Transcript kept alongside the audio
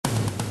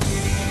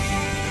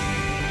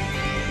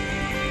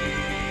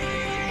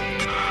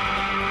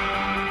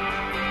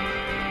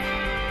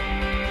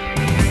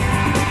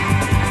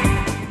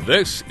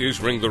This is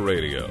Ringler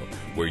Radio,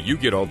 where you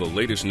get all the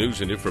latest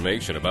news and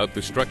information about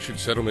the structured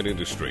settlement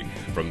industry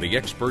from the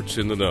experts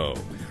in the know.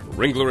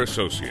 Ringler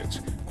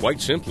Associates,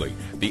 quite simply,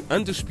 the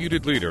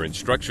undisputed leader in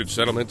structured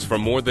settlements for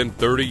more than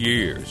 30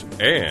 years,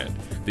 and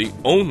the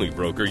only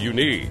broker you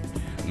need.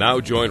 Now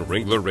join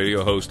Ringler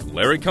Radio host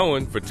Larry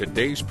Cohen for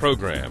today's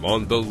program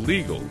on the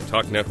Legal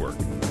Talk Network.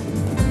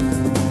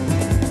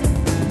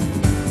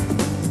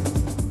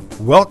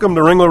 Welcome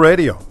to Ringler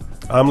Radio.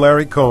 I'm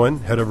Larry Cohen,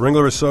 head of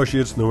Ringler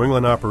Associates New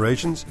England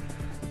Operations,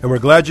 and we're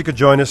glad you could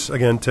join us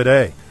again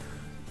today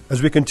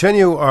as we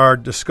continue our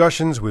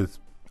discussions with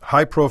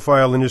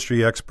high-profile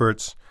industry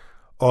experts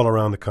all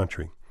around the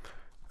country.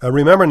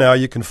 Remember now,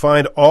 you can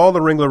find all the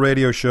Ringler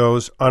Radio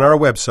shows on our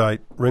website,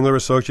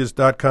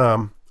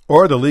 ringlerassociates.com,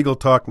 or the Legal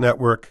Talk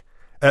Network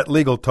at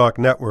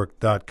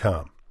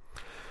legaltalknetwork.com.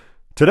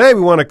 Today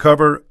we want to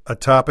cover a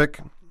topic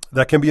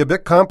that can be a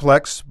bit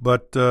complex,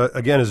 but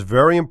again is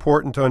very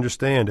important to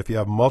understand if you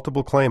have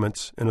multiple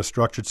claimants in a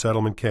structured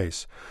settlement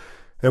case.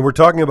 And we're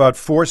talking about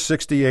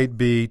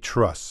 468B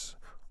trusts.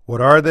 What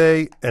are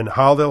they and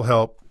how they'll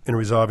help in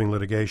resolving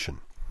litigation?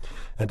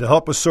 And to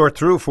help us sort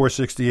through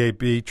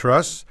 468B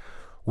trusts,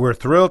 we're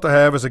thrilled to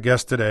have as a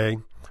guest today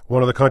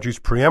one of the country's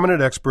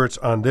preeminent experts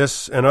on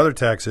this and other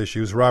tax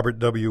issues, Robert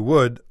W.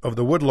 Wood of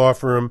the Wood Law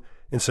Firm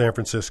in San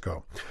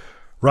Francisco.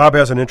 Rob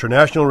has an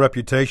international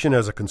reputation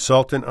as a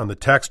consultant on the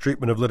tax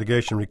treatment of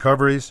litigation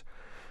recoveries.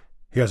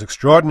 He has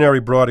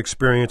extraordinary broad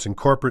experience in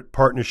corporate,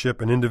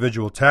 partnership, and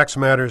individual tax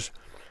matters,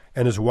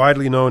 and is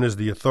widely known as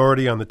the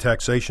authority on the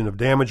taxation of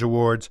damage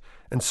awards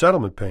and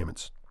settlement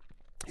payments.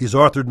 He's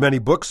authored many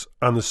books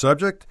on the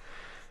subject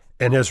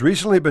and has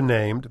recently been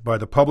named by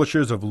the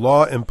publishers of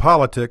Law and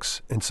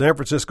Politics in San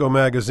Francisco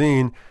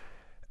Magazine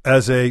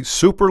as a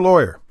super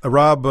lawyer.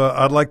 Rob,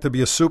 I'd like to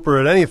be a super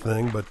at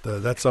anything, but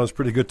that sounds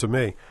pretty good to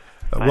me.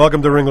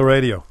 Welcome to Ringler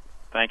Radio.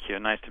 Thank you.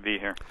 Nice to be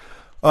here.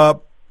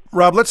 Rob,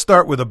 let's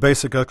start with a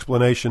basic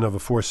explanation of a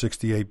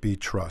 468B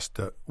trust.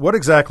 What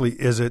exactly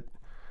is it,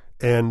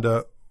 and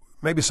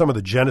maybe some of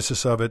the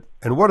genesis of it,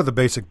 and what are the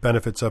basic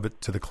benefits of it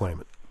to the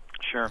claimant?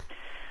 Sure.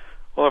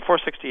 Well, a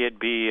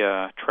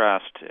 468B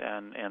trust,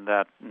 and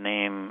that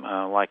name,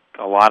 like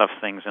a lot of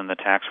things in the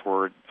tax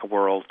world,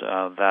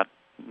 that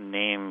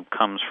name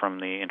comes from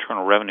the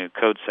Internal Revenue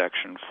Code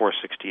section,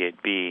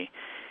 468B.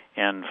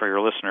 And for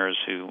your listeners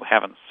who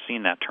haven't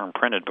seen that term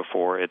printed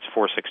before, it's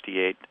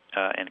 468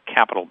 in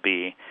capital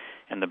B,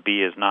 and the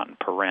B is not in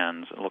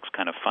parens. It looks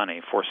kind of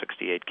funny,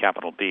 468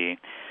 capital B.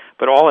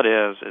 But all it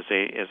is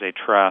a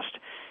trust,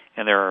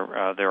 and there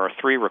are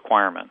three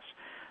requirements.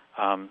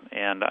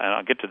 And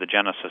I'll get to the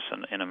genesis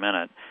in a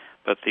minute.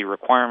 But the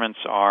requirements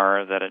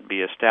are that it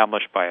be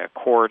established by a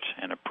court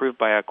and approved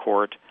by a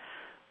court,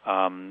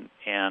 and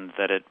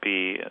that it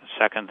be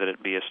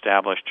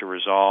established to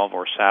resolve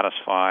or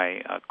satisfy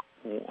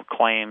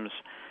claims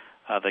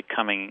that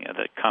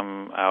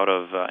come out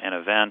of an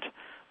event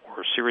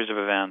or a series of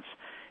events,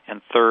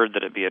 and third,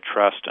 that it be a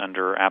trust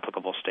under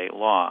applicable state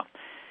law.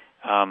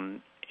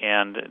 And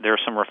there are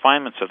some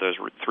refinements of those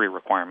three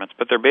requirements,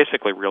 but they're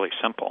basically really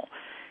simple.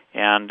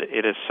 And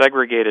it is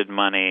segregated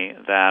money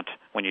that,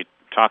 when you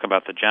talk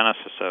about the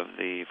genesis of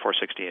the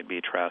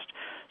 468B trust,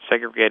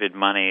 segregated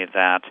money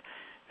that,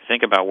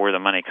 think about where the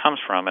money comes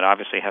from, it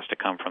obviously has to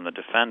come from the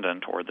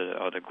defendant or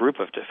the group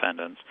of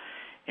defendants.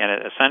 And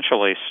it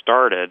essentially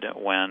started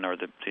when,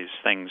 these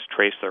things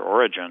trace their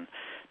origin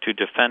to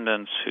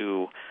defendants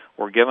who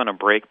were given a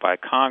break by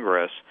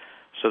Congress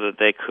so that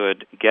they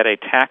could get a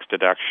tax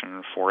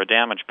deduction for a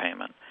damage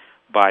payment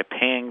by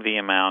paying the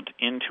amount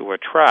into a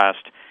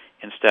trust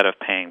instead of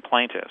paying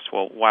plaintiffs.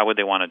 Well, why would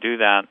they want to do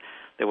that?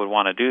 They would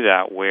want to do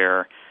that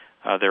where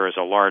there is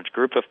a large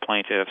group of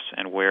plaintiffs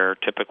and where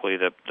typically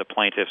the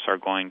plaintiffs are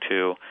going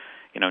to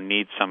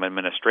need some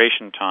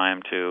administration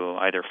time to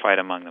either fight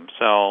among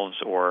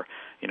themselves or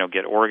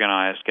get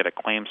organized, get a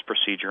claims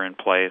procedure in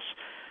place,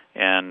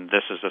 and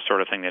this is the sort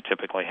of thing that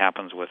typically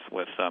happens with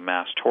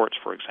mass torts,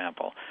 for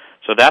example.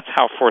 So that's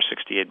how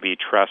 468B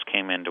trust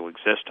came into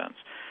existence.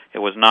 It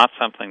was not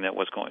something that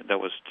was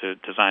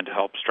designed to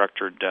help the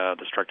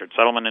structured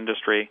settlement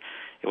industry.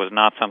 It was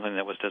not something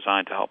that was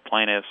designed to help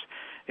plaintiffs.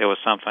 It was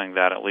something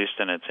that, at least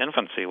in its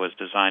infancy, was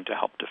designed to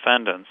help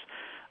defendants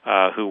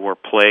who were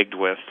plagued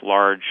with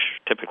large,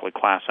 typically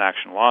class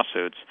action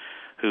lawsuits,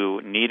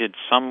 who needed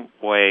some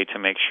way to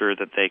make sure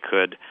that they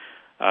could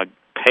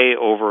pay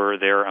over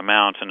their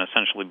amount and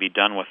essentially be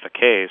done with the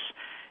case,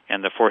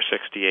 and the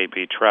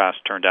 468B trust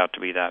turned out to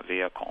be that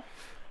vehicle.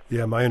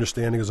 Yeah, my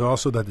understanding is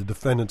also that the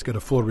defendants get a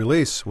full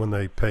release when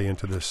they pay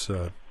into this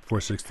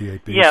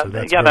 468B. Yeah, so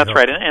that's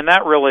right, and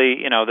that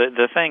really,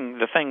 the thing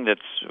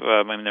that's,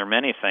 there are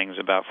many things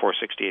about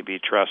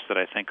 468B trusts that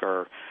I think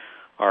are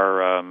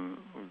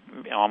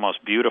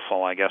almost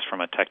beautiful, I guess,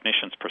 from a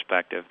technician's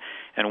perspective.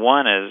 And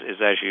one is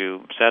as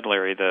you said,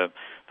 Larry, the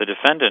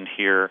defendant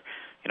here,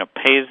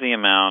 pays the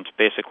amount.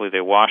 Basically,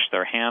 they wash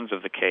their hands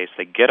of the case.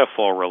 They get a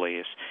full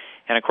release.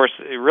 And, of course,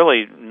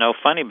 really no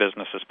funny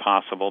business is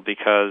possible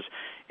because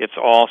it's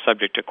all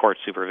subject to court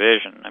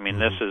supervision. I mean,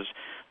 this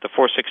the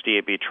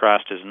 468B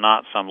trust is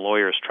not some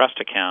lawyer's trust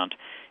account.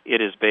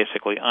 It is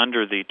basically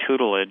under the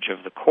tutelage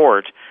of the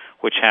court,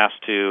 which has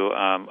to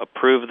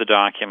approve the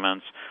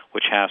documents,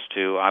 which has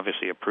to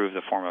obviously approve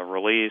the form of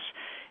release,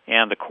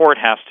 and the court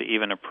has to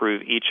even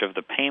approve each of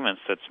the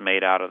payments that's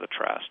made out of the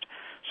trust.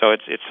 So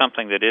it's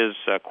something that is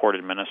court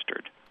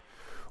administered.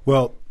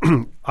 Well,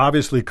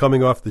 obviously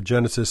coming off the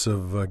genesis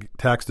of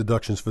tax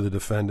deductions for the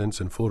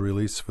defendants and full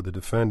release for the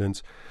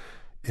defendants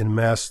in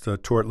mass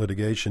tort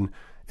litigation,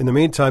 in the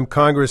meantime,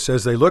 Congress,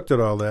 as they looked at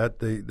all that,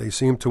 they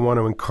seemed to want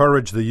to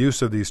encourage the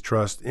use of these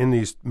trusts in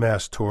these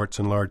mass torts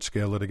and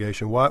large-scale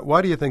litigation.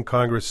 Why do you think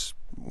Congress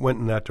went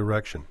in that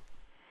direction?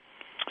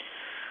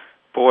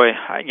 Boy,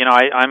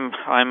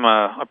 I'm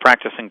a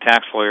practicing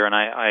tax lawyer, and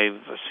I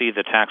see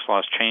the tax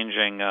laws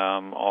changing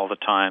all the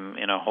time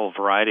in a whole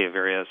variety of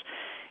areas.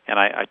 And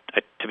I,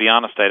 to be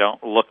honest, I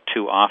don't look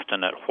too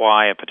often at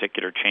why a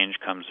particular change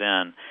comes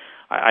in.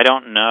 I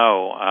don't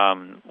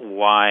know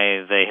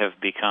why they have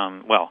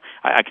become, well,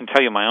 I can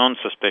tell you my own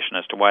suspicion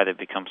as to why they've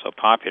become so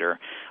popular.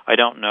 I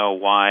don't know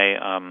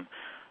why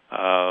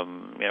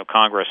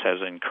Congress has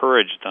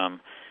encouraged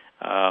them.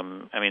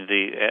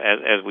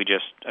 As we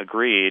just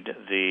agreed,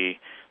 the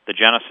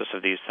genesis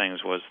of these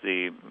things was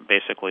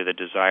basically the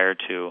desire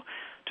to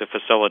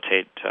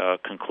facilitate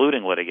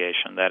concluding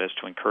litigation, that is,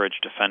 to encourage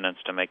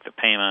defendants to make the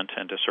payment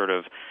and to sort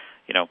of,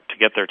 to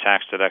get their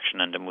tax deduction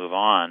and to move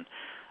on.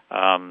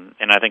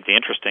 And I think the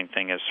interesting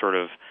thing is sort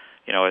of,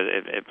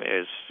 it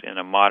is in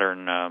a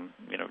modern,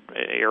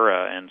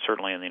 era, and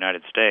certainly in the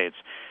United States,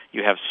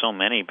 you have so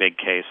many big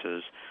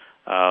cases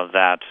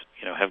that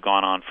have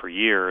gone on for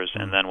years,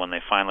 and then when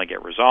they finally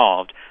get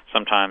resolved,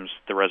 sometimes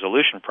the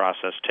resolution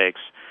process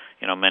takes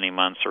many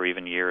months or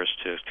even years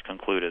to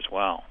conclude as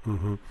well.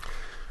 Mm-hmm.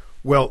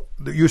 Well,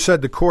 you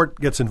said the court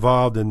gets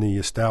involved in the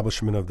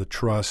establishment of the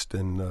trust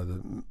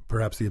and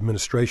perhaps the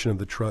administration of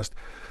the trust.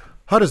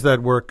 How does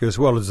that work as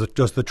well?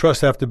 Does the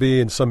trust have to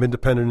be in some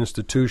independent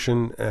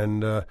institution,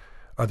 and are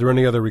there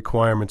any other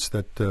requirements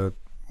that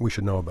we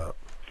should know about?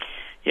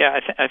 Yeah,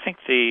 I think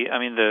there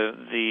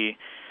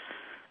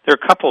are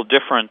a couple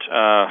different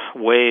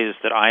ways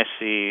that I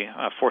see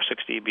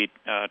 460B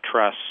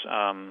trusts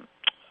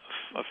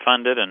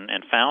funded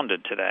and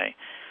founded today.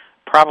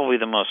 Probably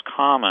the most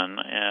common,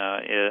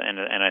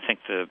 and I think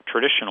the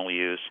traditional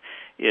use,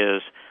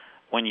 is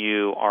when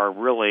you are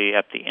really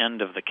at the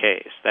end of the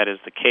case. That is,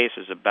 the case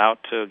is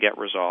about to get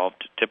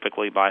resolved,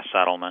 typically by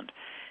settlement,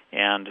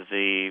 and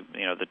the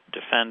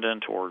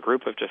defendant or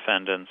group of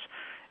defendants,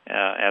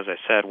 as I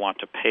said, want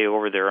to pay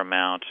over their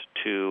amount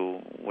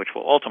which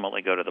will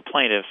ultimately go to the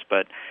plaintiffs,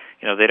 but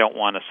they don't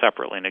want to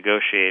separately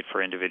negotiate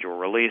for individual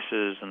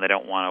releases, and they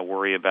don't want to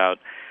worry about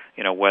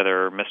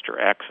whether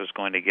Mr. X is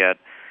going to get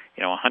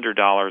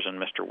 $100 and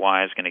Mr.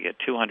 Y is going to get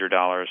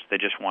 $200. They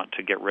just want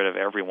to get rid of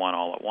everyone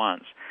all at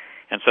once.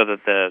 And so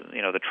that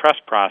the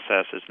trust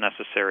process is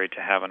necessary to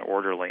have an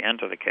orderly end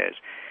to the case.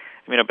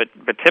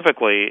 But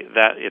typically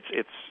that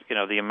it's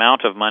the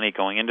amount of money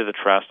going into the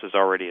trust is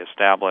already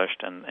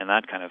established and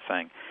that kind of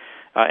thing.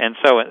 And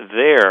so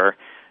there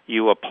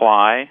you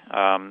apply,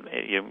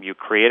 you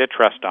create a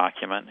trust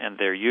document, and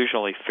they're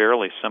usually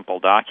fairly simple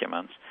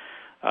documents,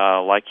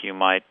 like you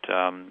might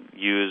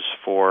use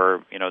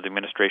for the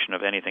administration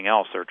of anything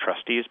else. There are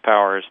trustees'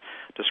 powers,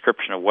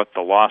 description of what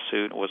the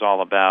lawsuit was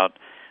all about.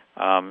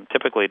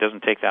 Typically, it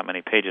doesn't take that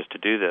many pages to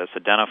do this,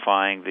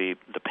 identifying the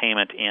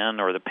payment in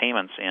or the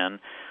payments in,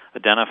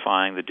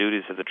 identifying the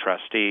duties of the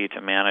trustee to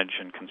manage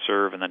and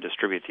conserve and then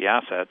distribute the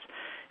assets,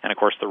 and of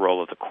course the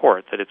role of the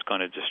court, that it's going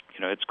to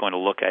it's going to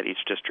look at each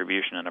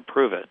distribution and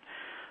approve it.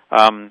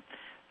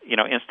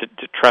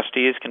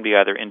 Trustees can be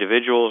either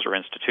individuals or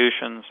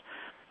institutions.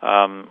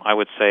 I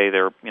would say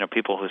there are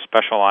people who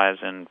specialize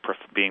in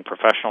being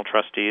professional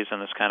trustees in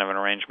this kind of an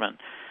arrangement.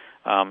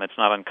 It's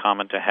not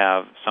uncommon to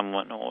have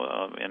someone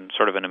in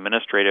sort of an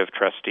administrative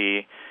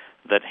trustee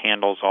that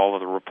handles all of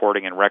the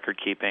reporting and record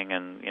keeping,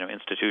 and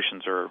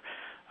institutions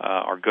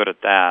are good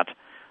at that.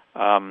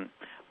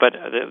 But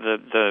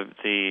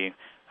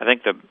I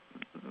think the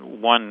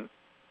one,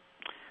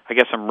 I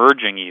guess,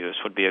 emerging use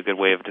would be a good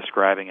way of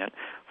describing it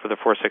for the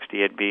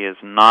 468B is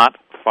not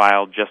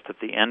filed just at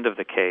the end of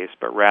the case,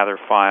 but rather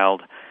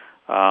filed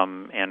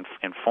and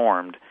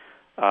formed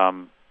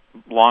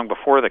long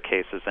before the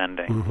case is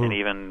ending, mm-hmm. and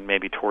even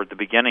maybe toward the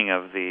beginning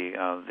of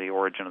the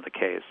origin of the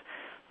case.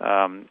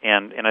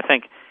 And I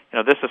think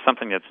this is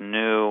something that's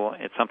new.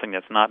 It's something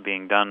that's not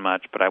being done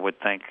much, but I would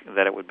think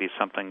that it would be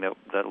something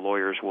that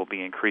lawyers will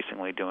be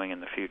increasingly doing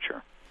in the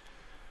future.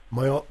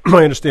 My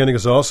understanding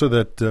is also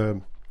that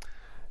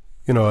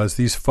as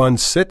these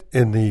funds sit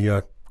in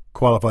the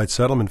Qualified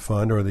Settlement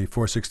Fund or the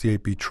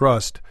 468B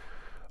trust,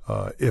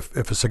 if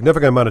a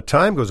significant amount of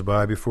time goes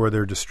by before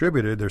they're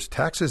distributed, there's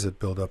taxes that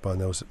build up on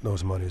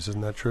those monies.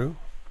 Isn't that true?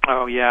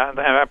 Oh, yeah.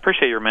 I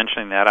appreciate your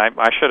mentioning that.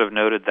 I should have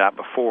noted that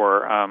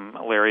before,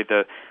 Larry.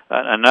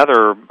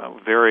 Another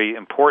very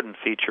important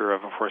feature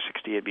of a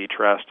 468B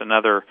trust,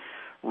 another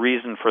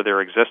reason for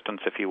their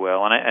existence, if you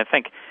will. And I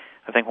think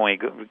when we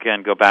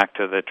go back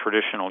to the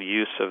traditional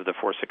use of the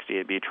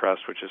 468B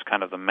trust, which is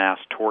kind of the mass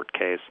tort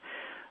case,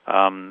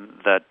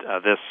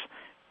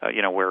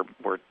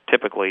 where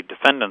typically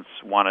defendants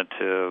wanted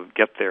to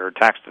get their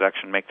tax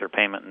deduction, make their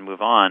payment, and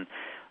move on.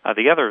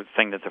 The other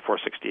thing that the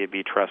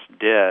 468B trust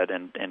did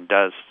and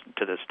does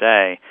to this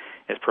day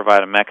is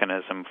provide a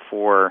mechanism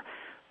for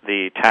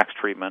the tax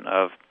treatment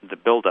of the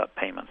build-up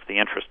payments, the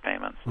interest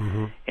payments.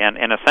 Mm-hmm.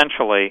 And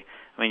essentially,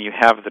 I mean, you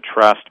have the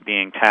trust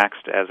being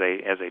taxed as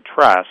a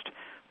trust,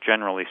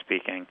 generally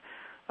speaking,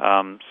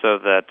 so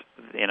that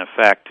in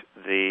effect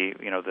the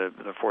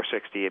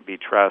 468B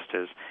trust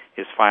is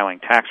filing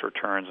tax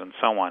returns and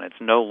so on.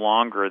 It's no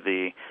longer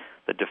the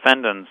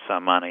defendant's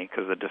money,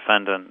 because the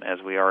defendant,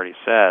 as we already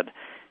said,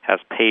 has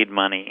paid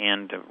money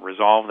in to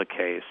resolve the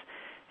case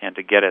and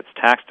to get its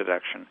tax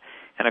deduction.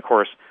 And of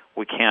course,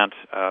 we can't,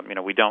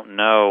 we don't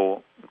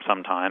know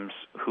sometimes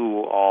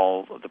who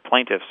all the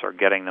plaintiffs are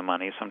getting the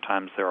money.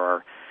 Sometimes there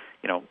are,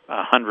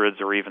 hundreds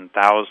or even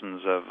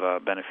thousands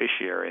of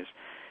beneficiaries.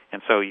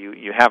 And so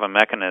you have a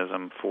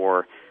mechanism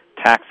for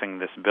taxing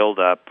this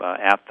buildup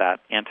at that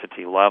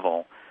entity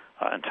level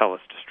until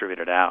it's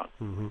distributed out.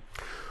 Mm-hmm.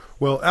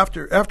 Well,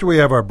 after we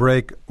have our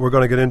break, we're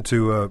going to get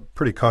into a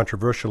pretty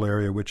controversial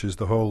area, which is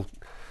the whole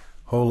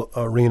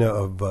arena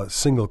of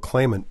single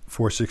claimant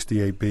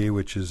 468B,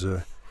 which is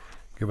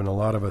given a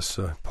lot of us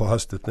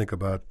pause to think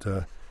about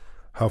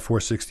how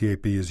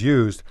 468B is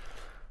used.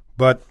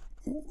 But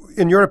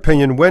in your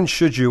opinion, when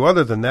should you,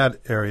 other than that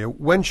area,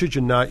 when should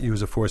you not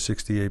use a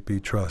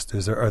 468B trust?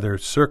 Are there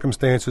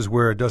circumstances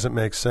where it doesn't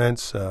make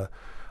sense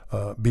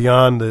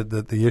beyond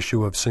the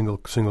issue of single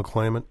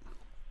claimant?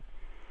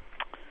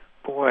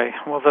 Boy,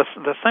 well,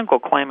 the single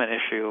claimant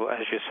issue,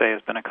 as you say,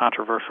 has been a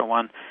controversial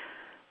one.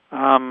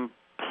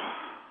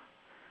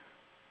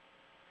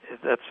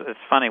 It's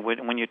funny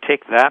when you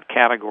take that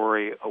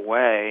category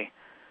away.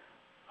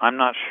 I'm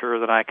not sure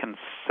that I can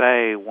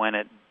say when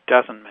it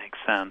doesn't make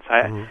sense.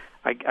 I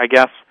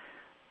guess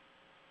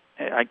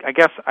I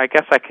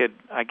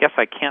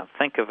can't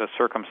think of a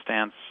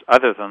circumstance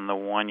other than the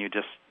one you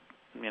just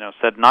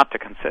said not to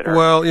consider.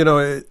 Well,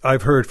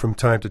 I've heard from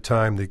time to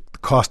time the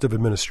cost of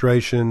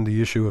administration,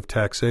 the issue of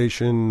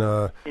taxation,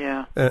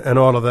 and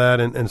all of that,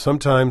 and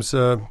sometimes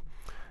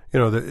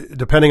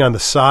depending on the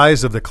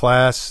size of the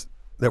class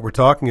that we're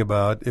talking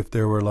about, if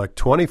there were like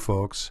 20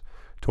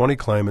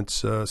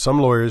 claimants, some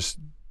lawyers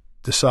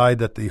decide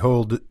that the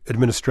whole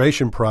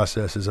administration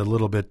process is a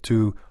little bit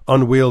too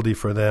unwieldy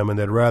for them, and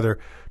they'd rather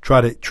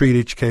try to treat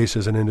each case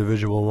as an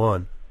individual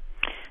one.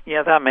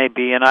 Yeah, that may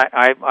be, and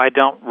I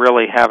don't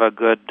really have a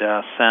good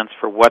sense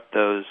for what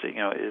those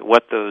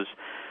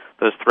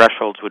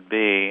thresholds would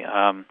be.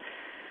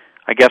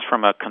 I guess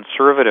from a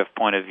conservative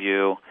point of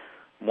view,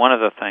 one of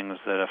the things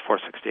that a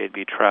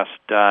 468B trust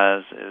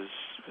does is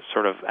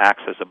sort of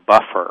acts as a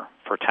buffer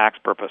for tax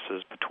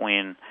purposes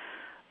between,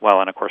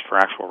 and of course for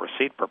actual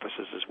receipt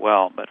purposes as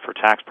well, but for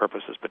tax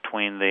purposes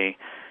between the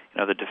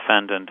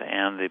defendant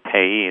and the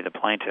payee, the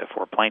plaintiff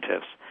or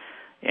plaintiffs.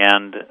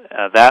 And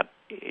that,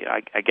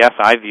 I guess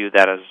I view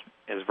that as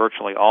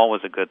virtually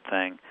always a good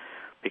thing,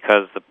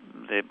 because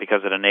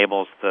it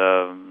enables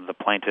the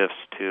plaintiffs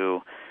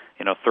to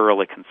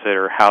thoroughly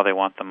consider how they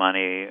want the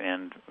money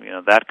and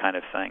that kind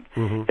of thing.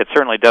 Mm-hmm. It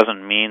certainly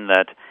doesn't mean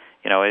that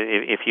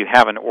if you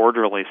have an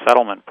orderly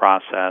settlement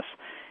process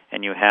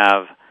and you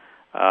have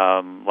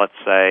let's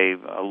say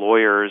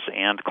lawyers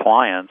and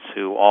clients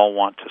who all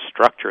want to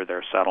structure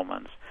their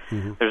settlements,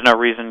 mm-hmm. there's no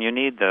reason you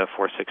need the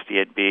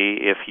 468B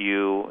if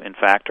you, in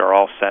fact, are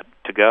all set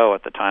to go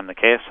at the time the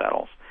case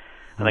settles.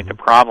 Mm-hmm. I think the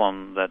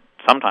problem that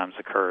sometimes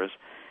occurs,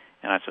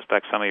 and I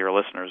suspect some of your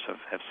listeners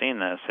have seen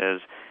this,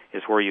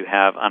 is where you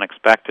have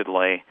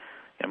unexpectedly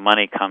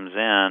money comes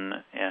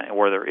in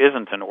where there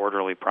isn't an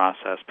orderly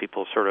process.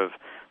 People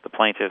the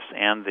plaintiffs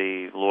and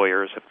the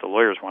lawyers, if the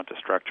lawyers want to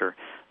structure,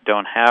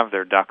 don't have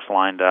their ducks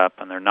lined up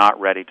and they're not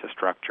ready to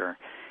structure,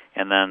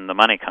 and then the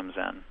money comes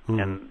in. Mm-hmm.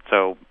 And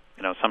so,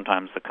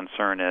 sometimes the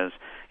concern is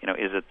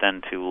it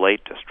then too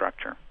late to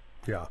structure?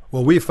 Yeah.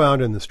 Well, we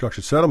found in the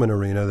structured settlement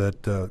arena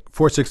that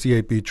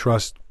 468B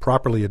trusts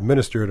properly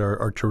administered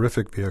are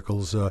terrific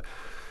vehicles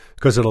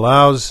because it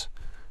allows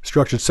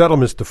structured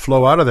settlements to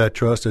flow out of that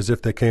trust as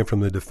if they came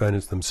from the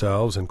defendants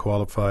themselves, and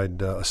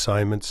qualified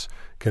assignments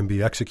can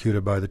be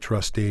executed by the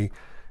trustee.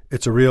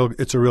 It's a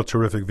real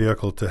terrific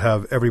vehicle to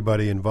have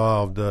everybody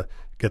involved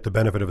get the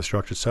benefit of a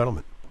structured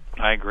settlement.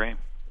 I agree.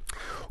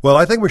 Well,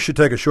 I think we should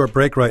take a short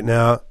break right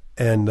now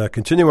and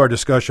continue our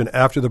discussion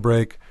after the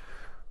break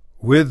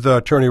with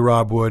Attorney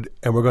Rob Wood,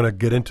 and we're going to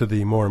get into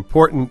the more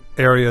important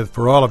area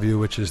for all of you,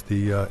 which is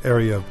the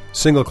area of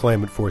single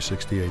claimant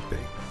 468B.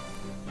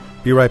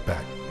 Be right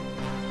back.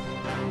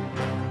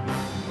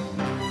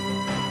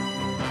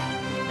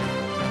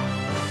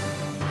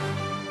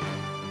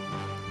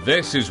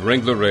 This is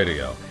Ringler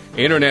Radio,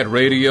 Internet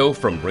radio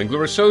from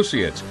Ringler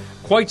Associates.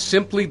 Quite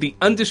simply, the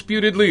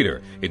undisputed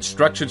leader in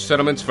structured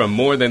settlements for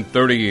more than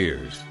 30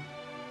 years.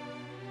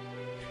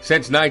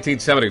 Since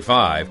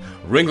 1975,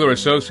 Ringler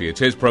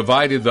Associates has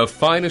provided the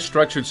finest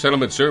structured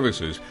settlement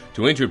services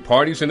to injured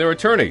parties and their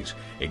attorneys.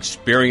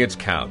 Experience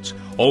counts.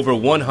 Over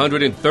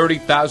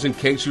 130,000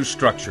 cases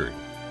structured.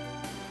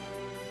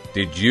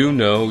 Did you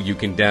know you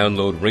can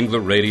download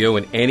Ringler Radio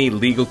and any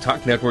Legal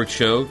Talk Network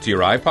show to your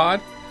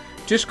iPod?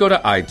 Just go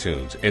to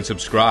iTunes and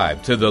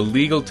subscribe to the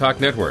Legal Talk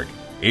Network.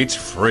 It's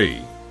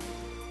free.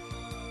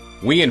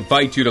 We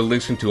invite you to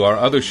listen to our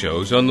other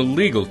shows on the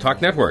Legal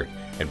Talk Network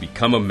and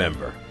become a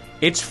member.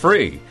 It's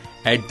free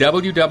at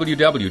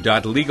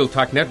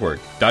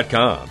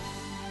www.legaltalknetwork.com.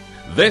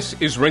 This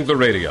is Ringler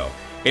Radio,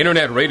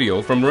 Internet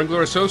radio from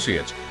Ringler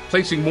Associates,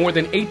 placing more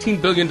than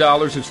 $18 billion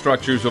in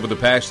structures over the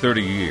past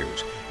 30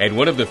 years, and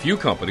one of the few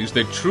companies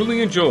that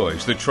truly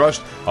enjoys the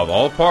trust of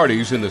all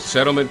parties in the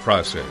settlement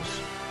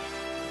process.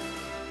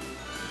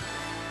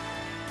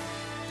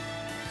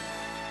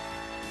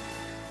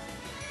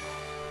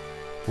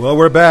 Well,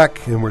 we're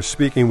back, and we're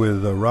speaking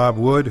with Rob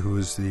Wood, who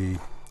is the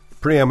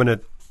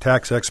preeminent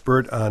tax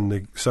expert on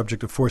the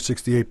subject of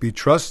 468B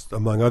trusts,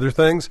 among other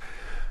things.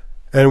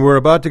 And we're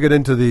about to get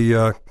into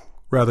the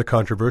rather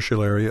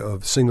controversial area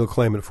of single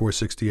claimant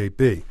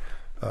 468B.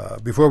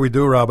 Before we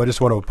do, Rob, I just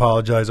want to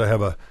apologize. I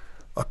have a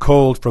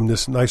cold from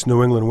this nice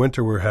New England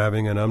winter we're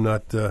having, and I'm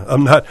not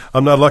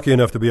lucky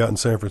enough to be out in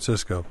San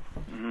Francisco.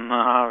 No,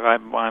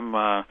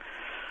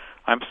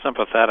 I'm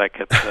sympathetic.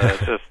 It's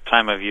this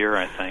time of year,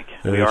 I think.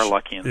 We are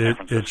lucky in San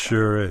Francisco. It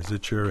sure is.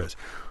 It sure is.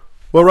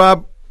 Well,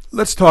 Rob,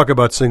 let's talk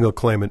about single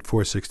claimant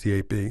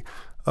 468B.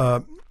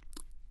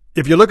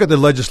 If you look at the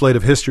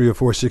legislative history of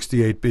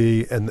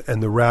 468B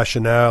and the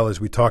rationale, as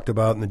we talked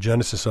about, and the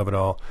genesis of it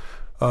all,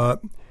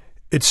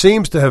 it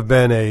seems to have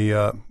been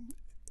a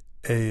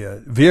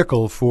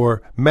vehicle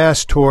for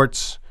mass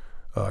torts,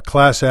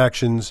 class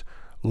actions,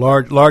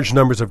 large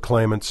numbers of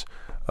claimants,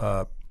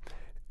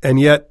 and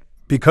yet,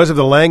 because of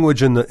the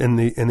language in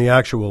the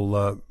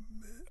actual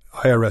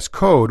IRS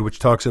code, which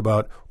talks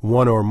about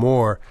one or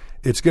more,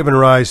 it's given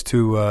rise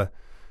to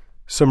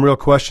some real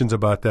questions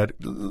about that.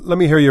 Let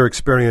me hear your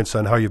experience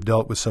on how you've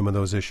dealt with some of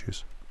those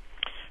issues.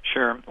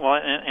 Sure.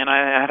 Well, and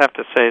I'd have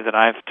to say that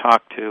I've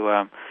talked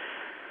to,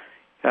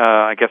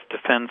 I guess,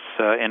 defense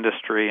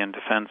industry and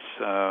defense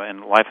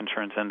and life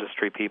insurance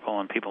industry people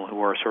and people who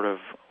are sort of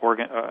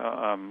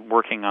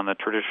working on the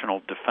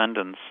traditional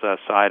defendants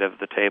side of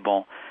the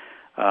table.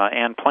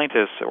 And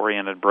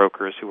plaintiffs-oriented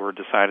brokers who were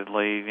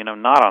decidedly,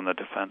 not on the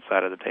defense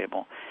side of the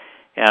table.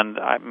 And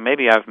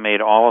maybe I've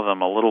made all of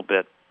them a little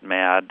bit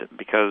mad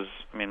because,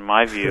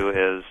 my view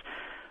is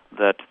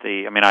that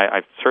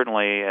I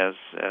certainly, as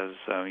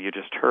you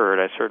just heard,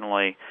 I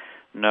certainly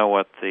know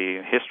what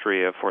the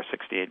history of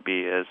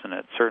 468B is, and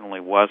it certainly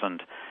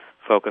wasn't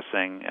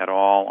focusing at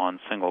all on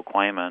single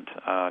claimant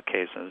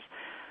cases.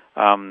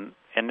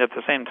 And at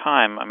the same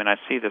time, I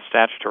see the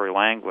statutory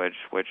language,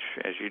 which,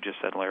 as you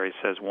just said, Larry,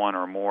 says one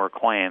or more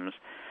claims.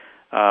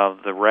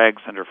 The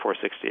regs under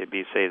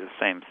 468B say the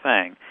same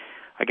thing.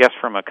 I guess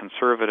from a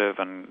conservative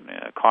and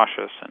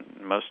cautious,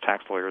 and most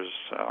tax lawyers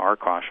are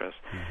cautious,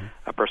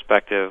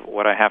 perspective,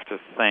 what I have to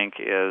think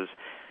is,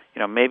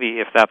 maybe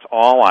if that's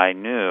all I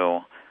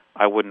knew,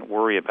 I wouldn't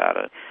worry about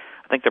it.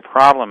 I think the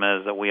problem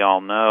is that we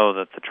all know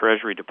that the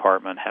Treasury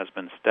Department has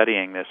been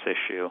studying this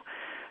issue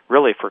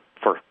really for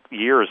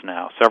years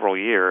now, several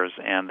years,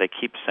 and they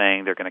keep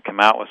saying they're going to come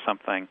out with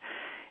something.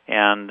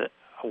 And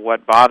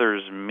what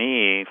bothers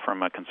me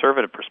from a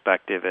conservative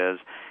perspective is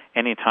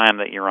any time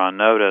that you're on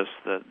notice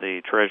that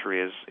the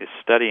Treasury is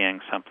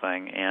studying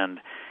something and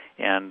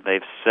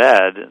they've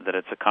said that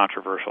it's a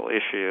controversial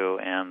issue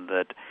and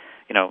that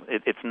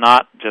it's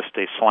not just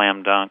a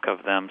slam dunk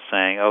of them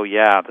saying, oh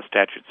yeah, the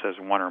statute says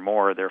one or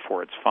more,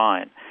 therefore it's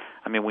fine.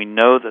 We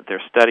know that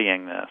they're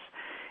studying this.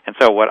 And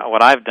so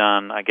what I've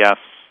done, I guess,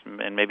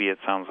 and maybe it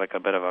sounds like a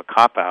bit of a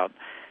cop-out,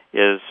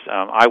 is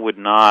I would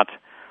not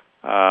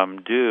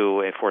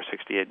do a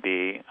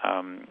 468B,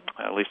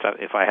 at least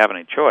if I have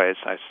any choice,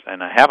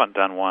 and I haven't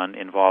done one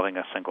involving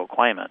a single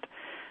claimant.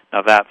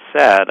 Now, that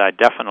said, I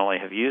definitely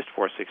have used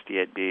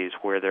 468Bs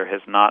where there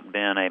has not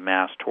been a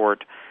mass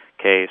tort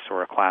case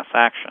or a class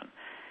action.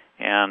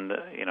 And,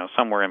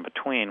 somewhere in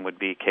between would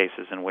be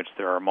cases in which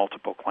there are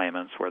multiple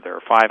claimants, where there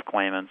are 5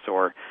 claimants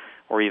or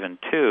even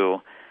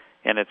 2,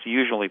 and it's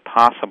usually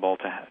possible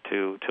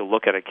to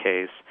look at a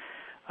case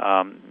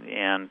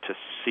and to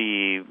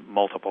see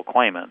multiple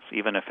claimants,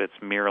 even if it's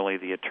merely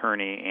the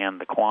attorney and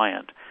the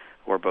client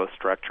who are both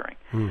structuring.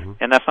 Mm-hmm.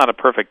 And that's not a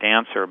perfect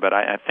answer, but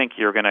I think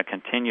you're going to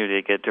continue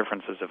to get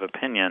differences of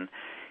opinion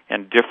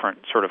and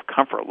different sort of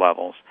comfort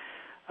levels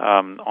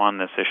on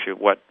this issue.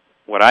 What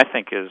I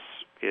think is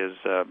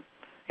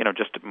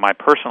just my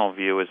personal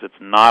view is it's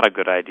not a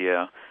good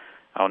idea.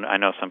 I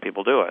know some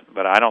people do it,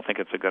 but I don't think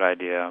it's a good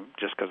idea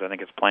just because I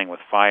think it's playing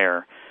with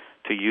fire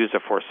to use a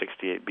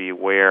 468B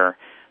where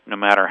no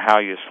matter how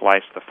you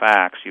slice the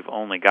facts, you've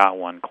only got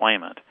one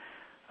claimant.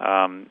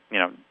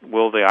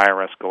 Will the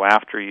IRS go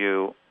after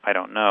you? I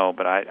don't know,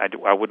 but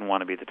I wouldn't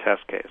want to be the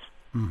test case.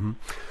 Mm-hmm.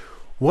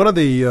 One of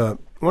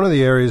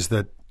the areas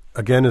that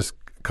again is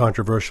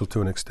controversial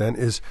to an extent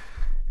is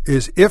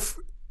if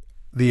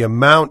the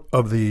amount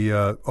of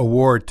the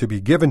award to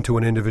be given to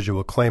an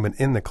individual claimant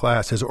in the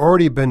class has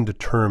already been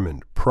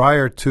determined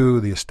prior to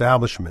the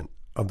establishment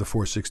of the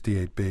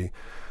 468B.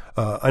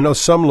 I know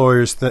some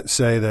lawyers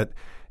say that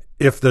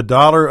if the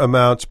dollar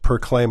amounts per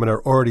claimant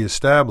are already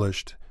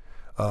established,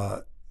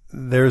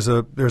 there's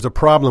a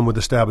problem with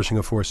establishing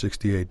a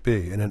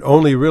 468B, and it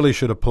only really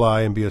should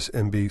apply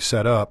and be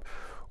set up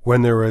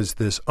when there is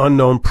this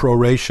unknown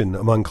proration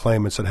among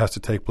claimants that has to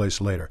take place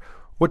later.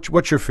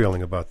 What's your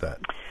feeling about that?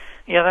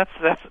 Yeah,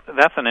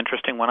 that's an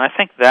interesting one. I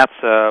think that's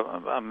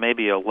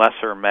maybe a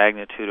lesser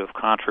magnitude of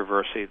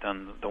controversy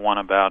than the one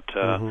about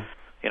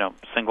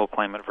single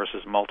claimant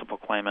versus multiple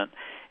claimant.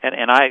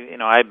 And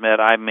I admit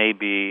I may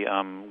be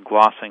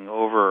glossing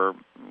over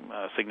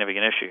a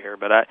significant issue here,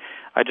 but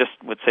I just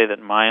would say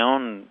that my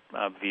own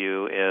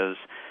view is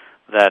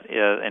that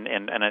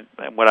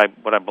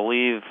what I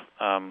believe,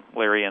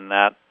 Larry, in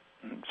that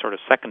sort of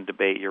second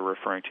debate you're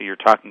referring to, you're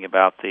talking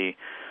about the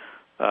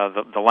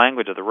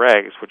language of the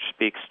regs, which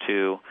speaks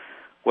to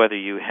whether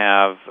you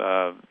have,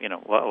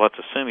 let's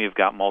assume you've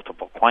got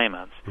multiple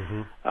claimants,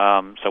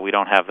 so we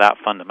don't have that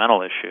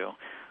fundamental issue.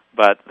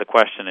 But the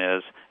question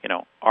is,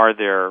 are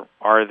there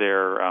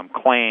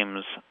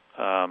claims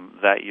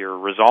that you're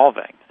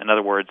resolving? In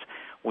other words,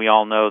 we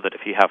all know that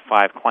if you have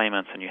 5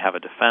 claimants and you have a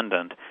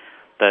defendant,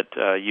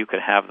 that you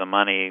could have the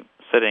money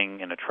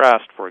sitting in a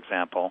trust, for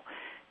example,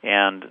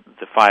 and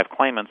the 5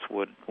 claimants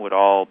would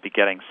all be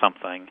getting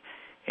something.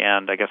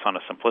 And I guess on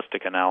a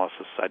simplistic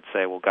analysis, I'd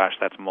say, well, gosh,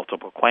 that's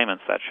multiple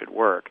claimants. That should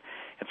work.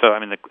 And so,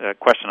 the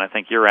question I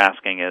think you're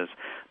asking is,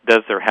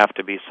 does there have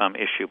to be some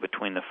issue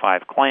between the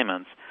 5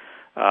 claimants,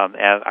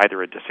 as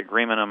either a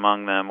disagreement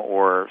among them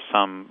or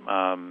some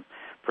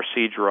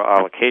procedural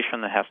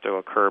allocation that has to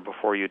occur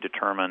before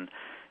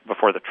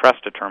the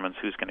trust determines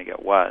who's going to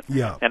get what?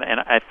 Yeah. And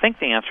I think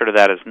the answer to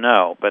that is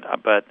no. But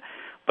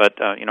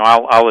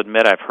I'll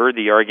admit I've heard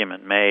the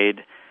argument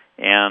made.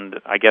 And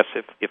I guess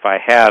if I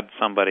had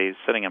somebody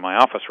sitting in my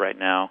office right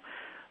now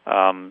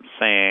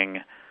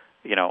saying,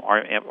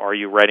 are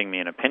you writing me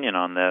an opinion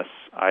on this?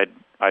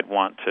 I'd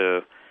want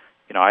to,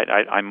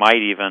 I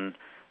might even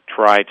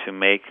try to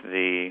make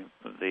the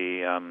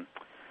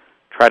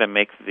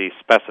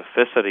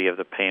specificity of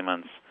the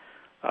payments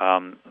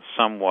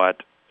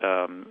somewhat,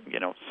 try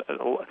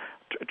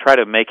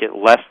to make it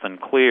less than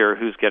clear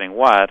who's getting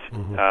what,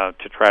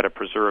 to try to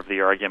preserve the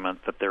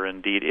argument that there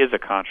indeed is a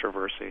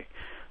controversy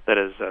that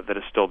is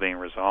still being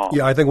resolved.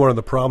 Yeah, I think one of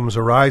the problems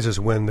arises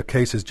when the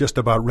case is just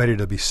about ready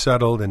to be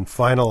settled and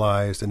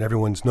finalized, and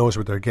everyone knows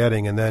what they're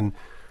getting, and then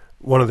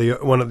one of the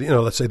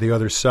let's say the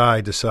other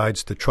side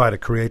decides to try to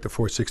create the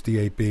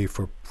 468B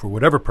for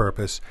whatever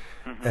purpose,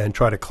 and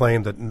try to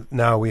claim that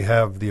now we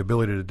have the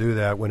ability to do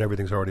that when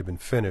everything's already been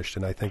finished.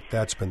 And I think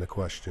that's been the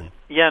question.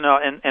 Yeah, no,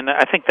 and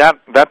I think that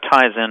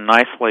ties in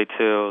nicely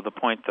to the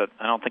point that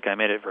I don't think I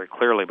made it very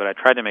clearly, but I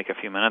tried to make a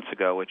few minutes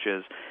ago, which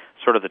is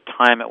sort of the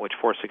time at which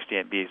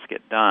 468Bs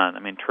get done.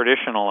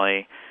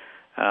 Traditionally,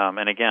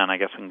 and again, I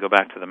guess we can go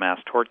back to the mass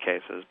tort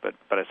cases, but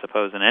I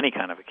suppose in any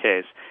kind of a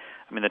case,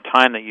 the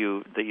time that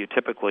you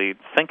typically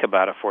think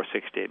about a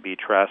 468B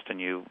trust and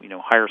you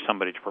hire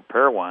somebody to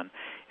prepare one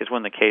is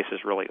when the case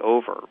is really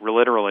over.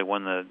 Literally,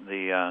 when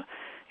the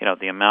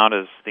amount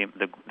is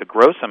the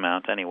gross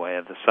amount anyway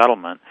of the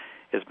settlement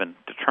has been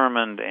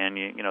determined, and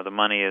the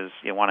money is,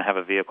 you want to have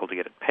a vehicle to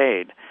get it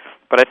paid.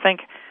 But I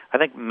think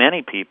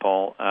many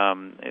people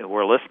who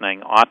are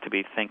listening ought to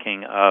be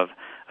thinking of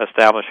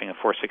establishing a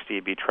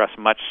 468B trust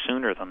much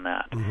sooner than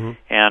that,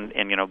 and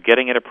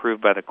getting it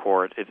approved by the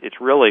court. It's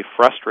really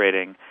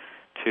frustrating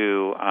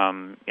to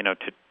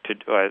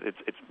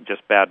it's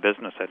just bad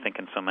business, I think,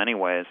 in so many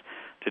ways,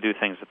 to do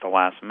things at the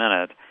last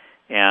minute,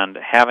 and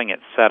having it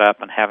set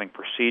up and having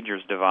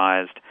procedures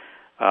devised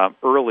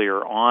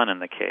earlier on in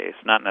the case,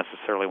 not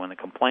necessarily when the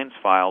complaint's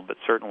filed, but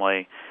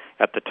certainly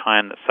at the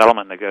time that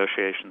settlement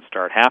negotiations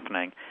start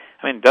happening.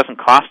 It doesn't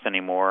cost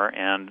anymore,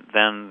 and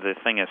then the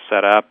thing is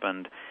set up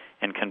and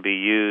can be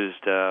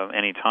used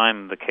any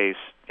time the case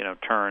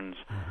turns,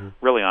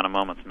 really on a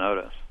moment's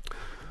notice.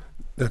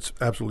 That's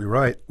absolutely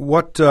right.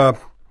 What?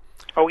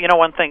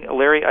 One thing,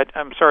 Larry.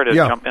 I'm sorry to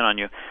jump in on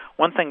you.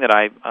 One thing that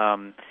I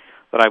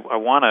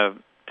want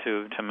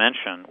to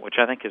mention, which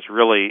I think is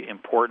really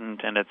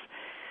important, and it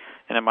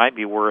might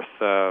be worth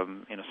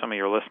some of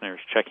your listeners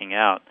checking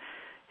out,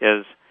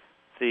 is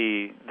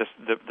the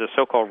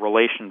so-called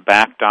relation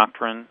back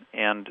doctrine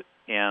and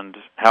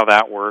how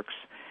that works.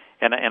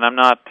 And I'm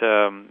not.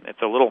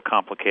 It's a little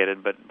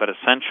complicated, but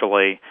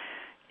essentially,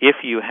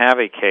 if you have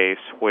a case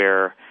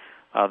where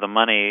the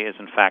money is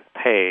in fact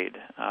paid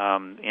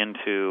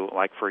into,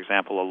 like, for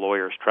example, a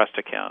lawyer's trust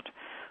account,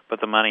 but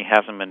the money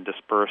hasn't been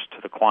dispersed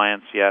to the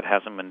clients yet,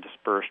 hasn't been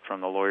dispersed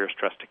from the lawyer's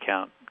trust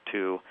account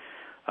to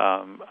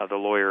the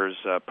lawyer's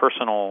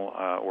personal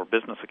or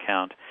business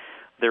account,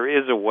 there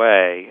is a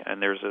way,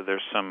 and there's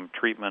some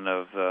treatment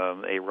of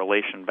a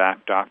relation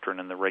back doctrine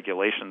in the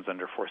regulations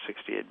under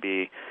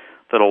 468B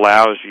that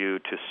allows you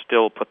to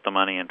still put the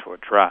money into a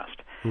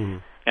trust.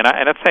 And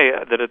I'd say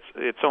that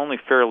it's only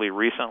fairly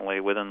recently,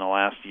 within the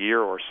last year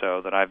or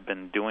so, that I've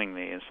been doing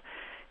these,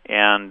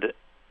 and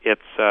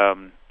it's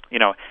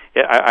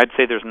I'd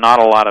say there's not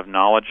a lot of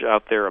knowledge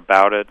out there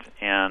about it,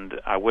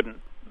 and I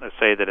wouldn't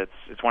say that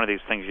it's one of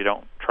these things you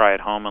don't try at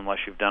home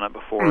unless you've done it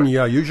before.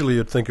 Yeah, usually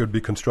you'd think it would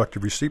be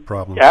constructive receipt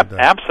problems.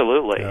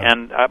 Absolutely, yeah.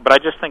 And but I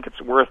just think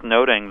it's worth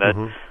noting that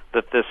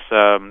that this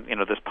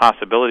this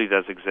possibility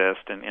does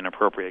exist in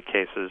appropriate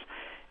cases,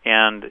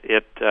 and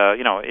it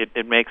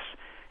makes.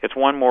 It's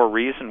one more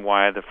reason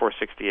why the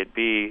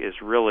 468B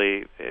is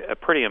really a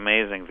pretty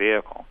amazing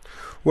vehicle.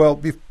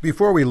 Well,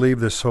 before we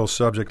leave this whole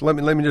subject, let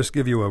me just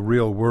give you a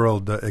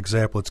real-world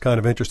example. It's kind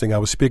of interesting. I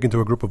was speaking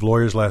to a group of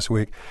lawyers last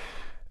week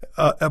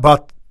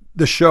about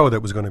the show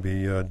that was going to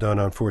be done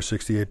on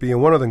 468B,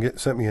 and one of them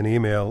sent me an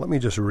email. Let me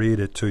just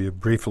read it to you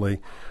briefly.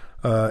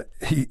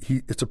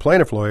 It's a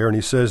plaintiff lawyer, and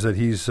he says that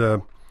he's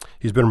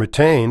been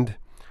retained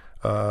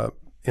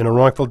in a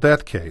wrongful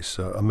death case,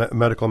 a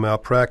medical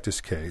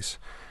malpractice case.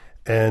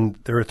 And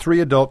there are 3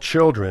 adult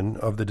children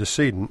of the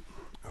decedent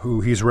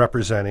who he's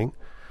representing,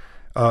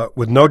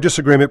 with no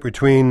disagreement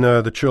between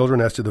the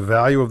children as to the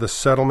value of the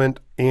settlement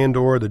and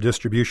or the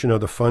distribution of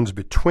the funds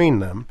between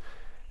them.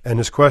 And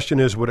his question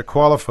is, would it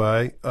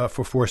qualify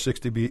for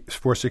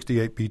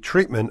 468B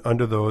treatment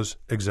under those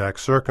exact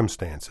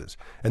circumstances?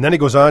 And then he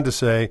goes on to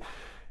say,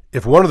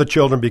 if one of the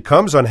children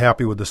becomes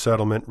unhappy with the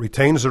settlement,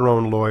 retains their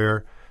own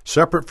lawyer,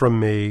 separate from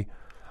me,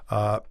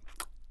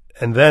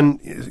 and then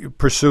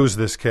pursues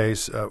this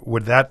case,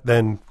 would that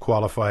then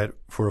qualify it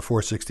for a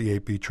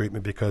 468B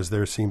treatment because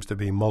there seems to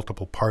be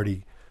multiple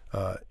party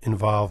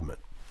involvement?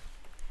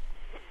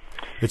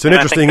 It's an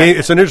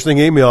interesting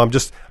email.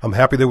 I'm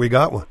happy that we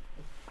got one.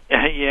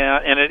 Yeah,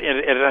 and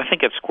I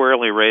think it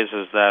squarely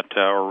raises that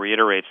or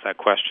reiterates that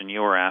question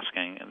you were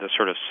asking, the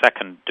sort of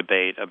second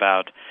debate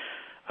about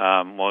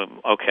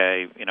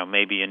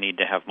maybe you need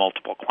to have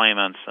multiple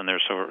claimants, and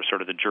there's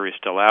sort of the jury's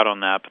still out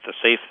on that, but the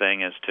safe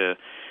thing is to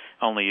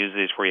only use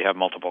these where you have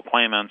multiple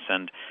claimants,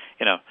 and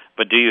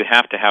but do you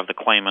have to have the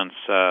claimants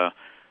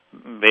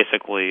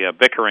basically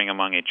bickering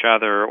among each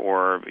other,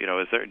 or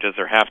does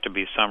there have to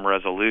be some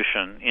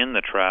resolution in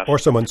the trust or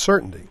some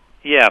uncertainty?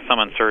 Yeah, some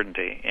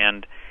uncertainty,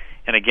 and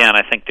again,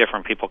 I think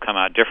different people come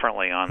out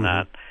differently on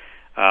that.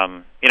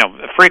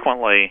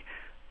 Frequently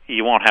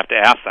you won't have to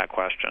ask that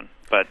question,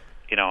 but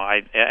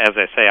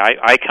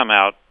I come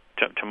out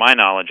to my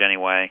knowledge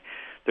anyway.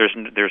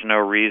 There's no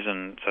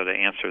reason, so to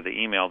answer the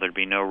email, there'd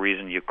be no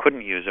reason you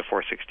couldn't use a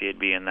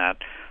 468B in that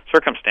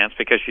circumstance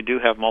because you do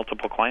have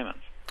multiple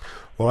claimants.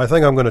 Well, I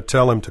think I'm going to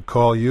tell him to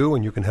call you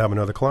and you can have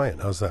another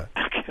client. How's that?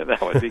 Okay,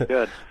 that would be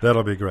good.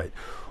 That'll be great.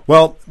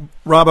 Well,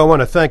 Rob, I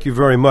want to thank you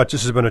very much.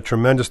 This has been a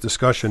tremendous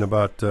discussion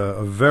about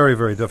a very,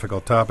 very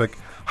difficult topic.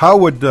 How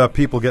would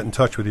people get in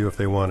touch with you if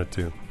they wanted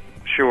to?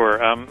 Sure.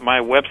 My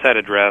website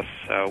address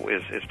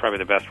is probably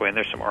the best way, and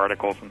there's some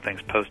articles and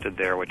things posted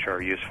there which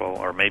are useful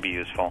or may be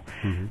useful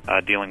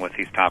dealing with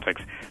these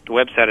topics. The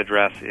website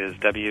address is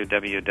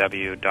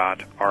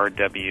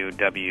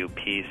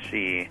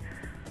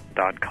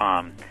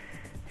www.rwwpc.com,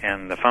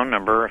 and the phone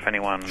number, if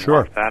anyone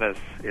wants that, is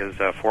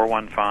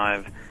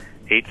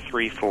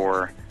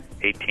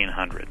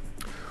 415-834-1800.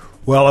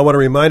 Well, I want to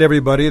remind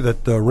everybody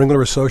that the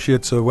Ringler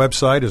Associates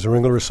website is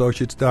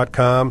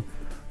ringlerassociates.com.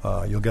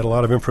 You'll get a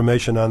lot of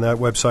information on that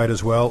website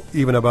as well,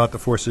 even about the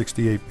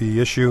 468B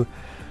issue.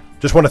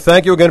 Just want to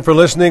thank you again for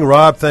listening.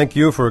 Rob, thank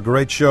you for a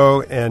great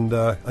show. And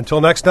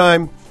until next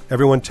time,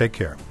 everyone take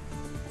care.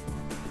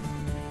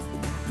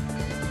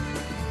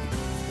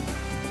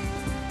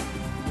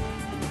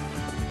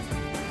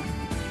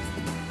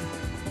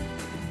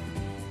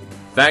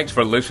 Thanks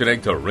for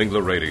listening to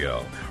Ringler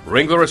Radio.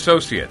 Ringler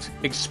Associates.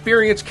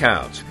 Experience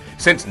counts.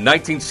 Since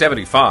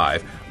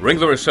 1975,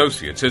 Ringler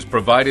Associates has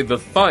provided the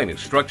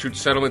finest structured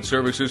settlement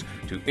services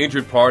to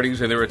injured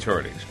parties and their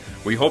attorneys.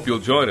 We hope you'll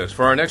join us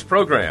for our next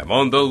program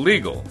on the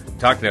Legal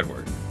Talk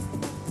Network.